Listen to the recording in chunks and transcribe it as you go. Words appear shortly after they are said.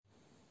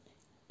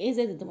Is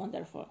it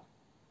wonderful?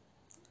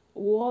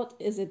 What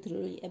is it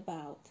really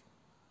about?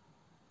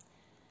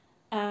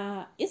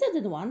 Is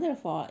it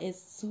wonderful?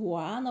 It's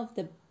one of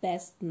the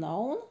best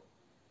known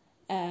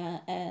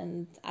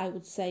and I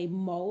would say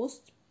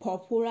most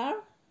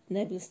popular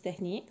Neville's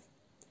techniques.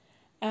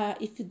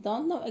 If you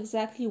don't know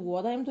exactly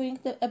what I'm doing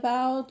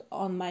about,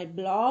 on my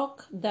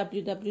blog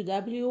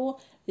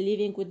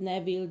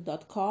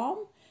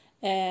www.livingwithneville.com,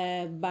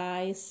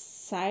 by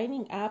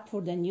signing up for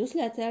the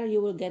newsletter,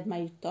 you will get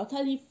my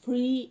totally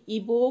free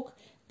ebook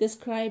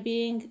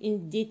describing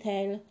in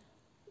detail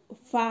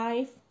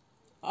 5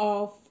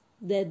 of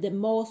the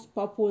most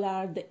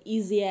popular, the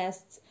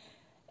easiest,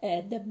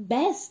 the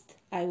best,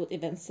 I would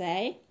even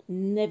say,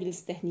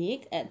 Neville's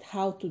technique and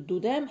how to do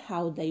them,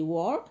 how they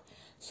work.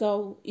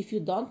 So if you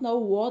don't know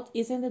what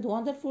Isn't It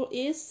Wonderful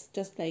is,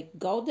 just like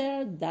go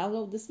there,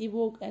 download this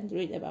ebook and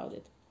read about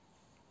it.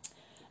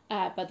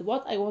 But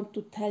what I want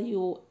to tell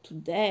you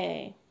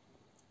today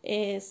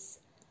is,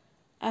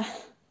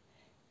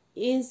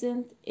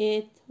 isn't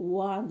it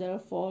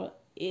wonderful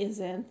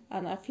isn't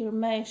an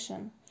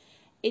affirmation.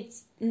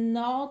 It's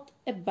not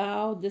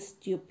about the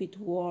stupid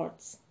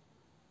words,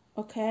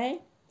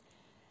 okay?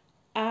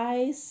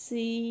 I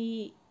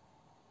see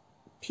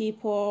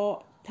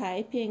people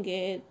typing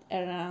it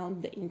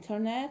around the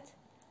internet,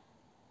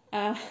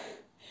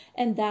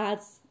 and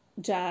that's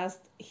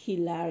just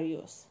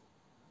hilarious,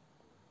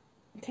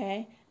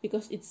 okay?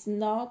 Because it's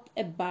not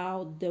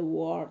about the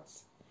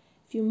words.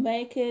 If you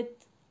make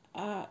it,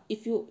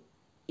 if you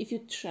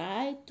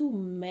try to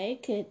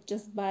make it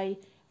just by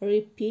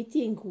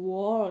repeating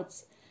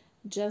words,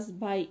 just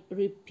by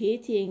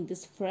repeating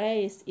this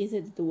phrase, "Is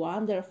it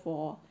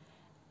wonderful?"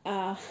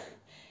 Uh,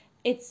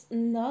 it's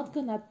not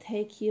gonna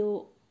take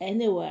you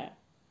anywhere,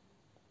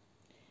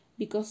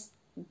 because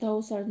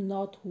those are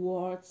not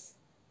words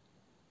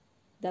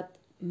that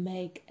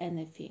make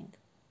anything.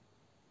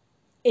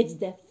 It's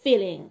the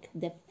feeling.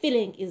 The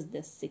feeling is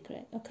the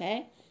secret,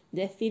 okay?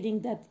 The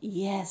feeling that,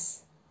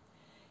 yes,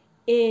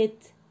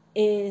 it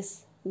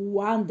is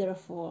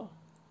wonderful.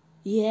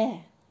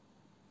 Yeah,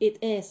 it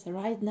is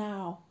right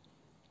now.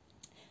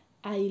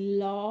 I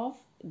love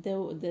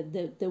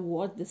the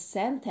word, the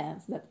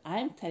sentence that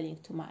I'm telling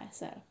to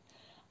myself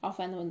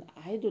often when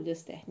I do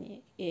this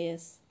technique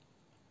is,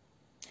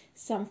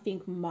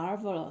 something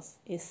marvelous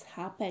is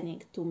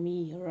happening to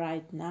me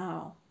right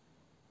now.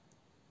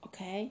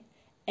 Okay?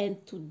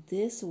 And to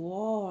these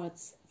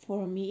words,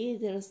 for me,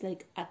 there's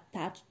like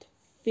attached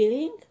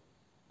feeling,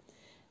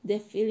 the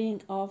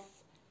feeling of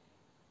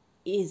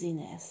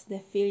easiness, the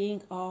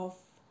feeling of,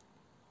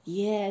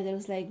 yeah,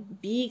 there's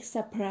like big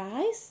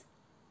surprise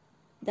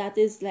that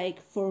is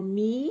like for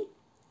me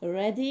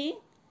ready,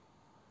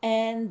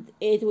 and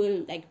it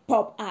will like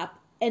pop up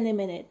any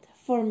minute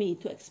for me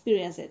to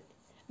experience it.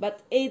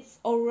 But it's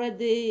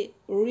already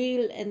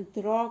real and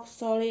rock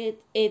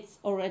solid. It's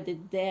already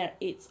there.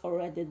 It's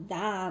already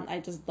done. I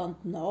just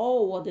don't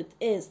know what it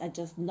is. I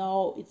just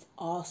know it's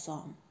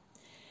awesome.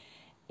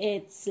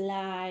 It's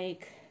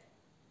like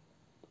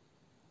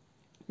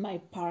my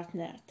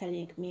partner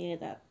telling me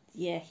that,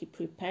 yeah, he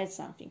prepared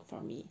something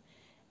for me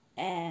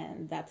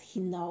and that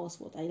he knows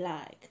what I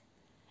like.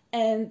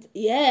 And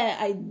yeah,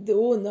 I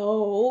do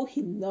know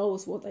he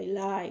knows what I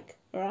like,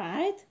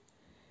 right?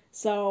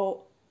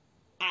 So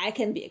I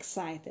can be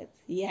excited.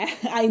 Yeah,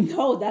 I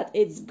know that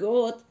it's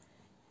good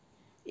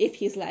if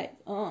he's like,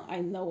 "Oh,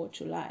 I know what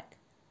you like."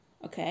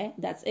 Okay,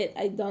 that's it.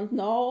 I don't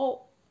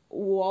know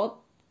what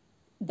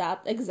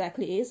that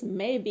exactly is.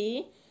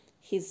 Maybe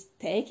he's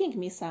taking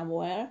me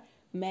somewhere.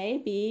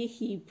 Maybe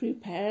he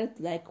prepared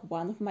like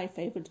one of my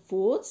favorite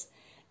foods.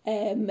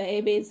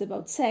 Maybe it's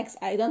about sex.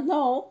 I don't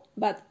know,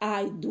 but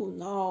I do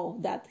know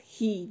that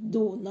he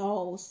do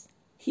knows.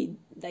 He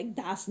like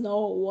does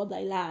know what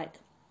I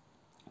like,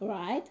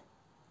 right?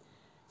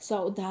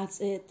 So that's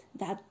it.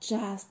 That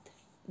just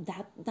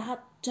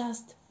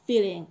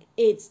feeling.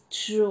 It's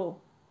true.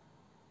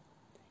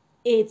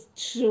 It's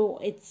true.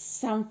 It's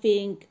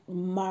something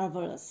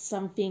marvelous,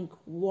 something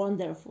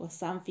wonderful,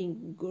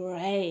 something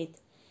great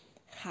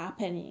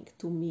happening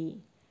to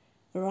me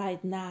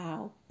right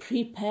now,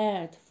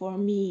 prepared for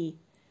me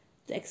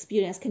to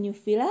experience. Can you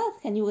feel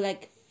it? Can you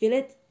like feel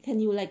it?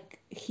 Can you like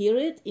hear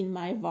it in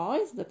my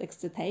voice? That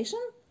excitation?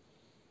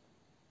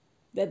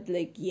 That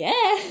like,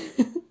 yeah,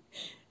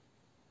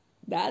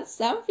 that's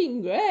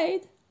something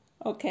great.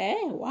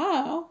 Okay,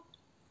 wow.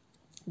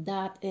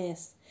 That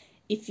is,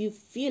 if you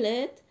feel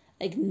it,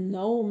 like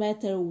no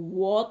matter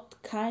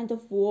what kind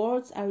of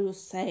words are you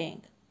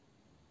saying,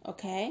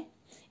 okay,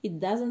 it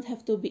doesn't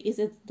have to be, is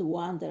it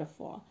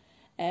wonderful?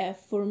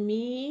 For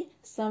me,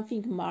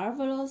 something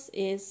marvelous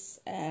is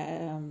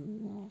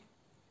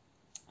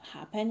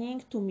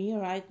happening to me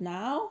right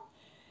now.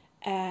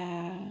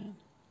 I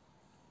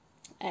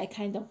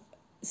kind of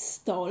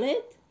stole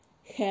it,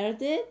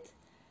 heard it,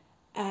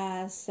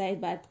 said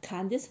by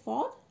Candice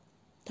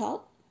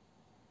Thought.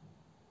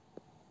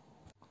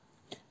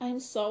 I'm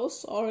so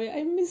sorry,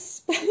 I'm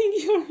misspelling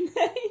your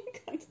name.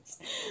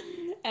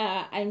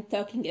 I'm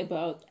talking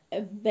about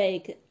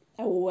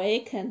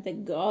Awaken the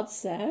God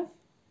Self.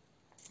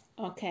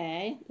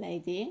 Okay,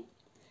 lady.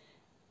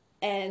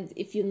 And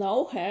if you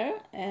know her,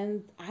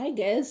 and I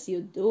guess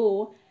you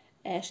do,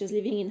 she's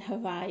living in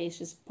Hawaii.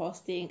 She's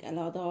posting a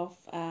lot of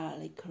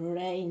like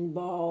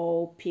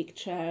rainbow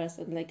pictures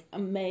and like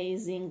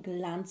amazing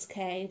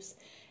landscapes.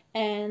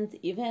 And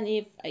even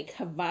if like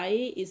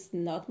Hawaii is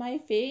not my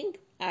thing,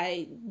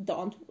 I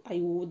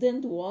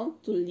wouldn't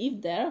want to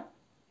live there.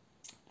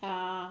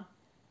 Uh,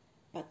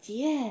 but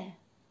yeah,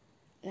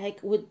 like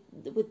with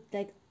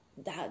like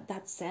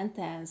that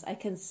sentence, I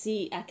can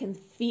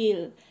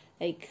feel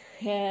like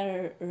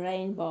her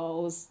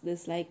rainbows,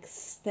 this like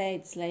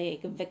states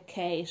like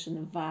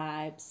vacation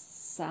vibes,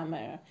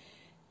 summer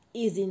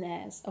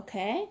easiness.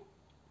 Okay,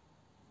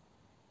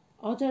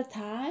 other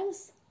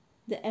times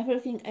the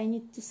everything I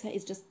need to say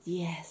is just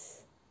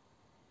yes,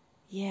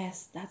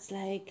 yes, that's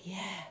like,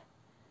 yeah,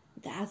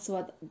 that's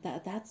what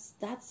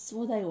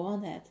I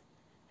wanted,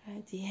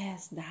 right?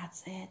 Yes,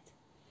 that's it.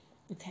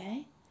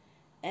 Okay.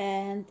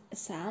 And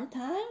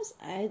sometimes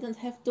I don't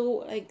have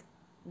to like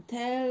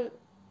tell,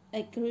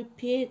 like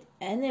repeat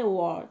any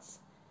words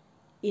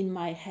in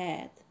my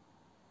head,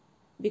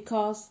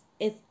 because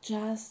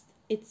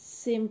it's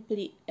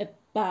simply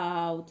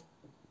about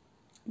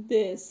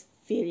this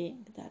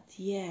feeling that,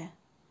 yeah,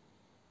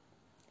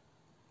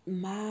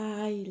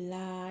 my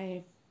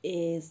life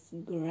is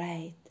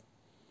great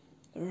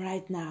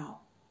right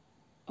now.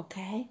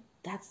 Okay,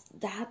 that's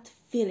that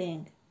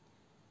feeling.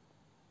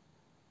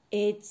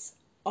 It's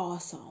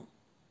awesome.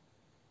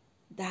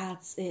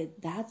 That's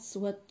it. That's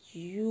what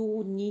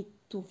you need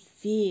to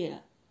feel.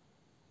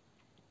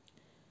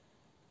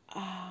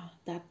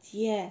 That,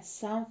 yes,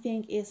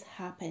 something is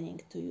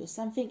happening to you.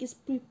 Something is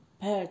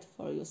prepared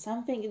for you.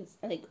 Something is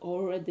like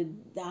already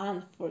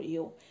done for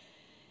you.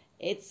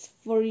 It's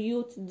for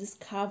you to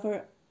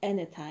discover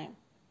anytime.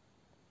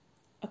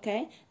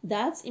 Okay?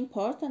 That's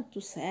important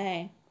to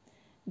say,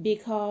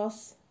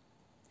 because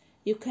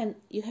you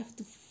have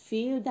to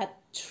feel that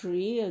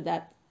thrill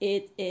that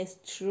it is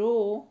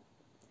true,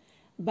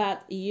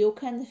 but you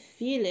can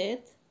feel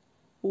it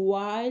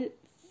while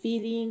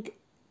feeling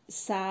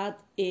sad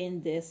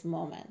in this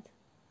moment.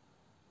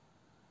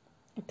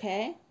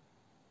 Okay?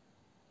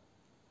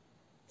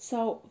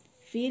 So,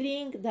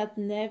 feeling that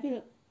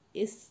Neville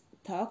is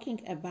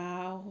talking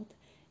about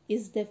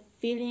is the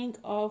feeling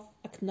of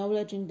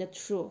acknowledging the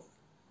truth.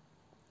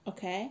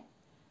 Okay?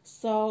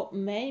 So,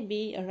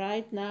 maybe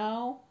right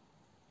now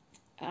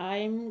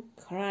I'm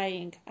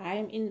crying,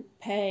 I'm in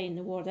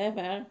pain,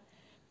 whatever,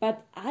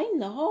 but I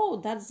know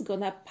that's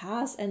gonna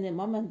pass in the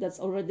moment. That's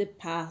already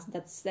passed.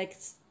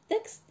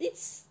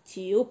 It's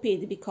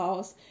stupid,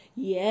 because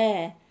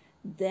yeah,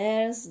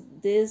 there's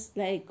this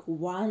like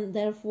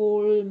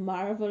wonderful,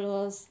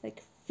 marvelous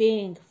like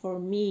thing for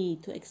me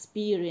to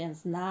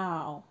experience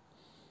now.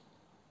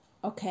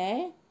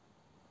 Okay,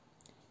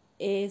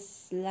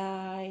 it's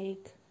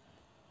like,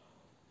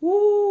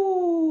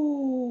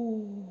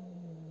 woo.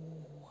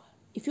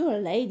 If you're a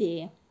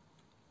lady,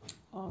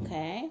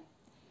 okay,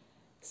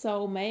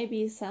 so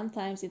maybe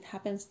sometimes it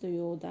happens to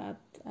you that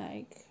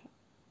like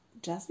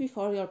just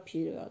before your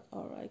period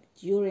or like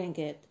during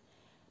it,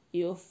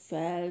 you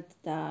felt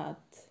that,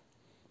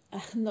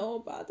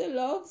 nobody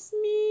loves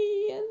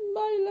me and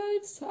my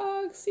life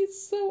sucks.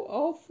 It's so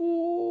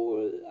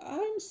awful.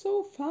 I'm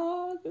so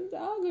fat and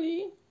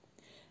ugly.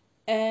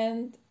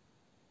 And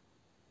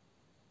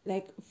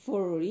like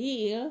for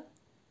real,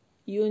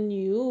 you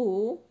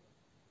knew,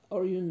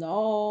 or you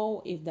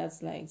know, if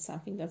that's like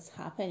something that's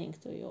happening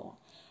to you,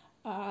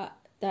 uh,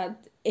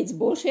 that it's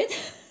bullshit.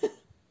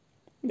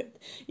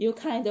 You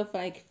kind of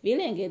like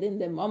feeling it in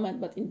the moment,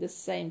 but in the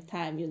same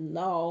time you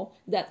know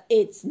that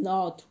it's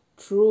not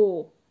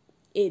true,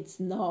 it's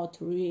not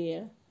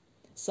real.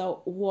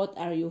 So what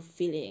are you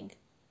feeling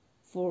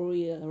for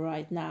real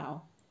right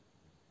now?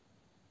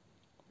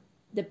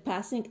 The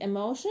passing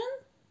emotion,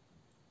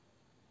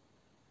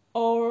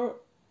 or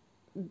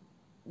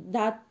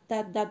that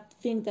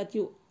thing that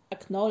you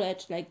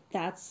acknowledge, like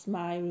that's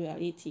my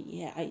reality.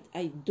 Yeah,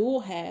 I do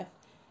have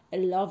a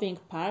loving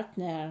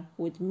partner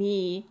with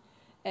me,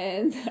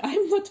 and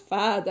I'm not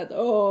fat at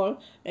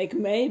all. Like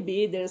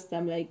maybe there's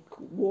some like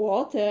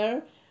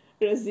water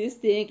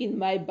resisting in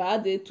my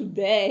body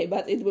today,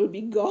 but it will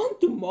be gone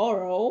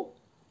tomorrow,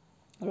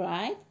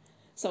 right?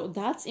 So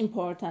that's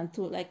important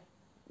to like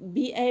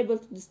be able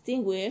to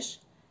distinguish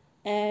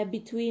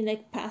between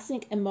like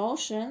passing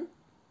emotion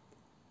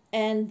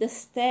and the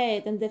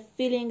state and the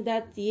feeling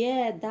that,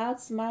 yeah,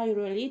 that's my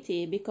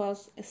reality,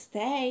 because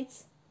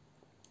states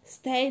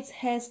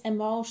has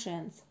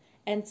emotions,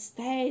 and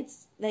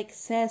states like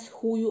says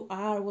who you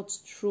are, what's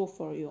true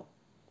for you.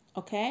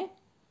 Okay,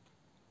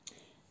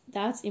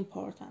 that's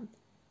important.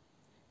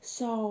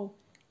 So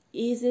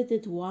isn't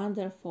it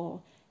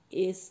wonderful?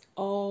 It's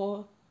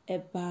all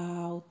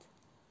about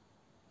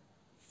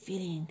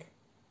feeling.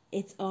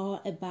 It's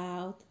all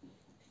about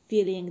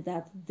feeling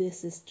that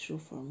this is true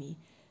for me.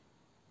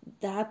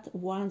 That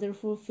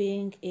wonderful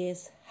thing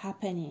is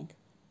happening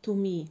to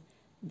me.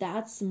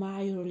 That's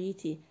my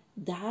reality.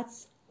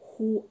 That's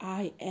who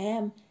I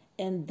am,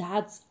 and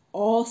that's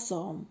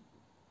awesome.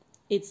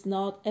 It's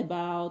not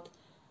about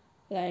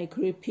like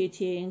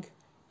repeating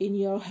in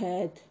your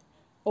head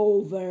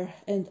over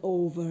and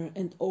over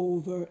and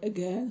over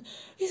again.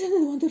 Isn't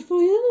it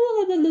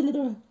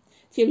wonderful?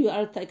 Till you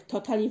are like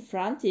totally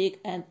frantic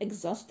and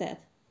exhausted.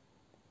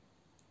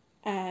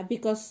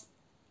 Because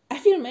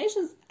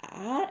affirmations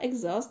are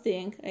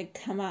exhausting. Like,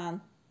 come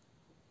on.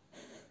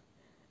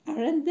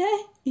 Aren't they?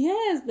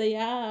 Yes, they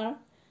are.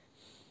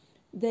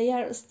 They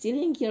are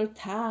stealing your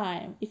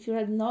time. If you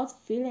are not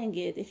feeling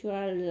it, if you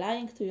are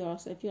lying to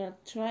yourself, if you are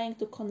trying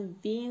to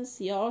convince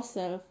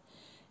yourself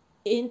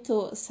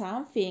into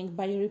something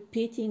by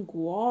repeating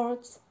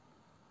words,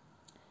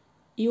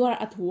 you are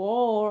at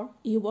war.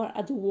 You are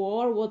at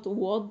war.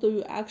 What do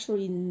you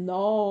actually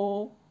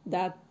know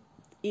that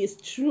is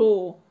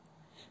true?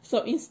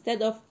 So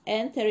instead of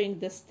entering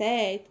the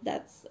state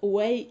that's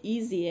way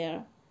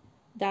easier,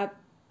 that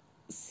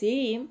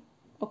seem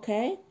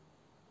okay,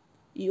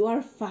 you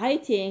are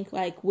fighting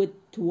like with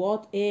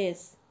what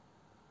is,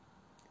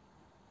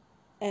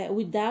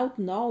 without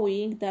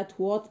knowing that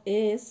what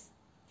is,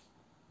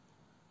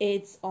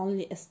 it's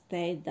only a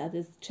state that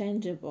is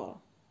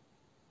changeable.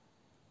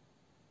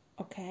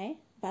 Okay,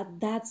 but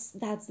that's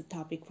the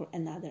topic for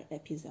another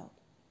episode.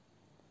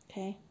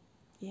 Okay,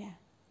 yeah,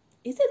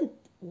 isn't it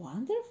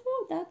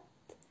wonderful that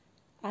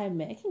I'm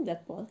making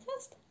that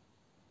podcast?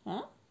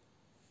 Huh?